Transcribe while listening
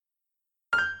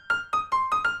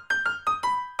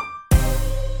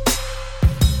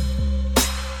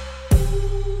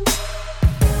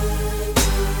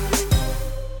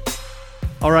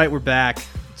All right, we're back.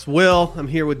 It's Will. I'm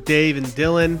here with Dave and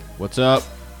Dylan. What's up?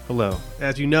 Hello.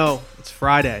 As you know, it's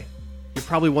Friday. You're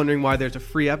probably wondering why there's a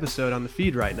free episode on the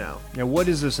feed right now. Yeah, what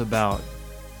is this about?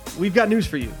 We've got news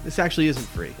for you. This actually isn't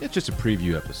free. It's just a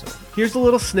preview episode. Here's a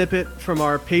little snippet from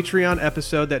our Patreon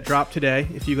episode that dropped today.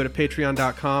 If you go to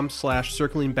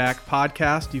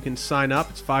patreon.com/circlingbackpodcast, you can sign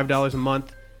up. It's $5 a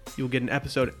month. You'll get an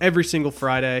episode every single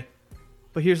Friday.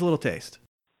 But here's a little taste.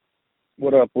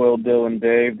 What up, Will, Dylan,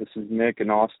 Dave? This is Nick in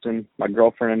Austin. My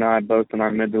girlfriend and I, both in our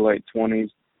mid to late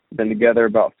 20s, been together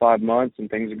about 5 months, and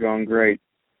things are going great.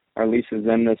 Our lease is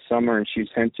in this summer, and she's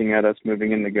hinting at us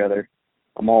moving in together.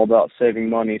 I'm all about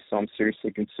saving money, so I'm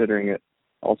seriously considering it.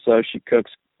 Also, she cooks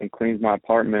and cleans my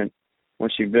apartment when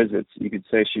she visits. You could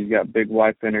say she's got big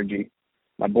wife energy.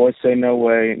 My boys say no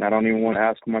way, and I don't even want to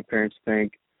ask what my parents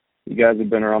think. You guys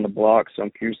have been around the block, so I'm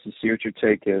curious to see what your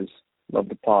take is. Love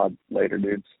the pod. Later,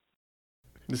 dudes.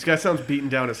 This guy sounds beaten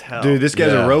down as hell. Dude, this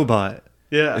guy's a robot.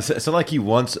 Yeah. It's not like he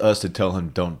wants us to tell him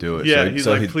don't do it. Yeah, he's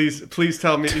like, please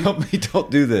tell me. Tell me don't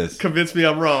do this. Convince me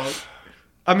I'm wrong.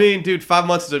 I mean, dude, 5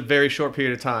 months is a very short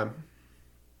period of time.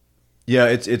 Yeah,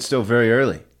 it's still very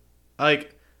early.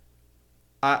 Like,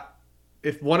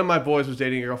 if one of my boys was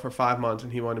dating a girl for 5 months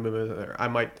and he wanted to move in with her,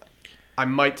 I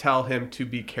might tell him to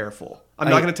be careful. I'm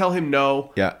not going to tell him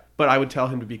no. Yeah. But I would tell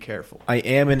him to be careful. I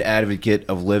am an advocate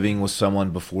of living with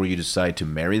someone before you decide to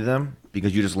marry them,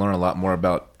 because you just learn a lot more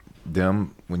about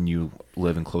them when you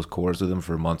live in close quarters with them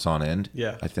for months on end.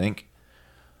 Yeah. I think.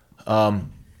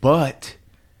 But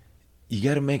you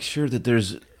got to make sure that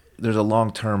there's a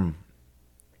long-term.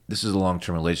 This is a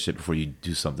long-term relationship before you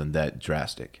do something that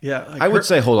drastic. Yeah, like I would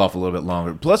say hold off a little bit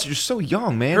longer. Plus, you're so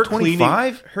young, man.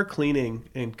 25. Her cleaning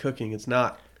and cooking is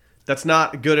not. That's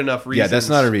not good enough reason. Yeah, that's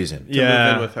not a reason to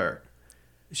move in with her.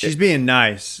 She's being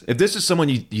nice. If this is someone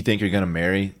you think you're going to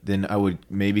marry, then I would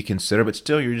maybe consider. But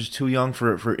still, you're just too young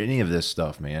for any of this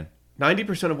stuff, man.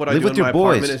 90% of what I do in my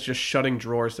apartment is just shutting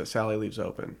drawers that Sally leaves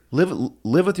open. Live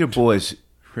with your boys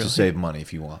to save money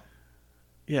if you want.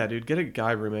 Yeah, dude, get a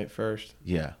guy roommate first.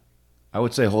 Yeah, I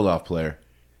would say hold off, player.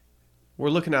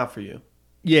 We're looking out for you.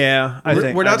 Yeah,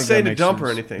 we're not saying to dump or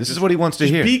anything. This is what he wants to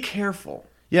hear. Be careful.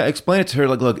 Yeah, explain it to her.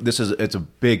 Like, look, it's a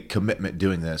big commitment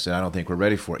doing this, and I don't think we're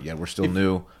ready for it yet. We're still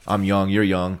new. I'm young. You're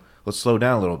young. Let's slow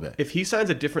down a little bit. If he signs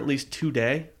a different lease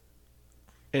today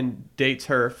and dates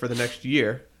her for the next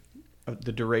year,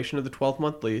 the duration of the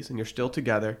 12-month lease, and you're still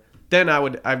together, then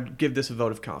I'd give this a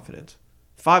vote of confidence.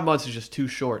 5 months is just too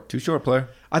short. Too short, player.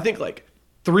 I think like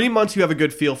 3 months you have a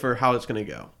good feel for how it's going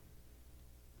to go.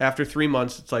 After 3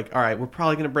 months, it's like, all right, we're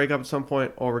probably going to break up at some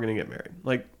point, or we're going to get married.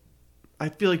 Like, I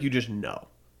feel like you just know.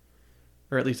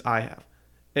 Or at least I have.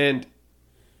 And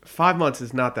 5 months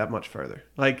is not that much further.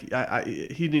 Like,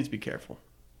 he needs to be careful.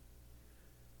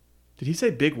 Did he say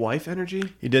big wife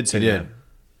energy? He did say that.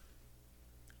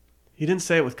 He didn't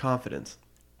say it with confidence.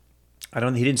 He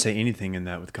didn't say anything in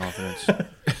that with confidence.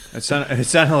 It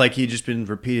sounded like he'd just been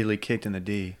repeatedly kicked in the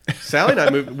D. Sally and I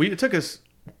moved. It took us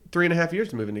 3.5 years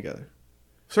to move in together.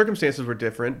 Circumstances were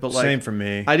different, but like same for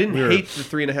me. I didn't hate the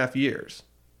 3.5 years.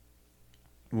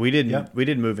 We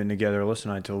didn't move in together, Alyssa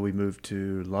and I, until we moved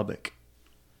to Lubbock.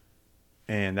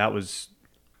 And that was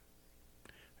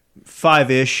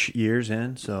 5-ish years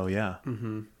in, so yeah.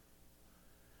 Mm-hmm.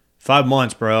 5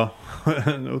 months, bro.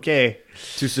 Okay.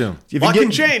 Too soon. A lot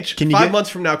can change. 5 months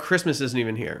from now, Christmas isn't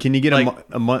even here. Can you get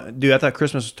a month? Dude, I thought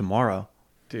Christmas was tomorrow.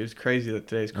 Dude, it's crazy that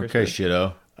today's Christmas. Okay,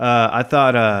 shitto. I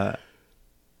thought, I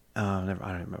don't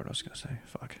remember what I was going to say.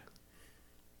 Fuck.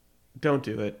 Don't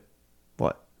do it.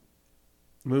 What?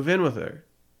 Move in with her.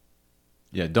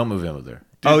 Yeah, don't move in with her.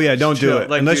 Dude, don't do it.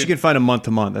 Like, unless you can find a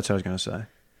month-to-month. That's what I was going to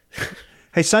say.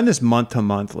 Hey, sign this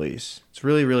month-to-month lease. It's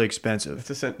really, really expensive.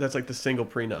 That's like the single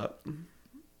prenup.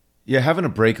 Yeah, having to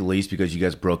break a lease because you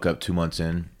guys broke up 2 months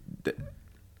in,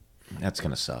 that's going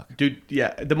to suck. Dude,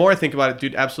 yeah. The more I think about it,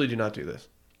 dude, absolutely do not do this.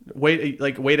 Wait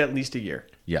at least a year.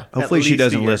 Yeah. Hopefully she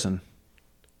doesn't listen.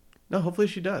 No, hopefully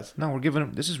she does. No, we're giving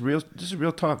him. This is real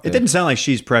talk. It didn't sound like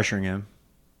she's pressuring him.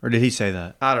 Or did he say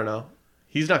that? I don't know.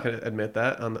 He's not going to admit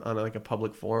that on like a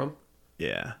public forum.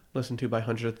 Yeah. Listened to by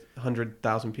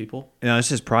 100,000 people. No,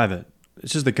 this is private.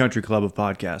 This is the country club of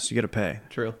podcasts. You got to pay.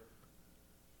 True.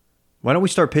 Why don't we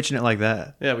start pitching it like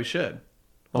that? Yeah, we should.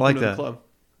 I like Welcome to that. the club.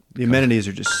 The amenities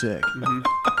are just sick. Mm-hmm.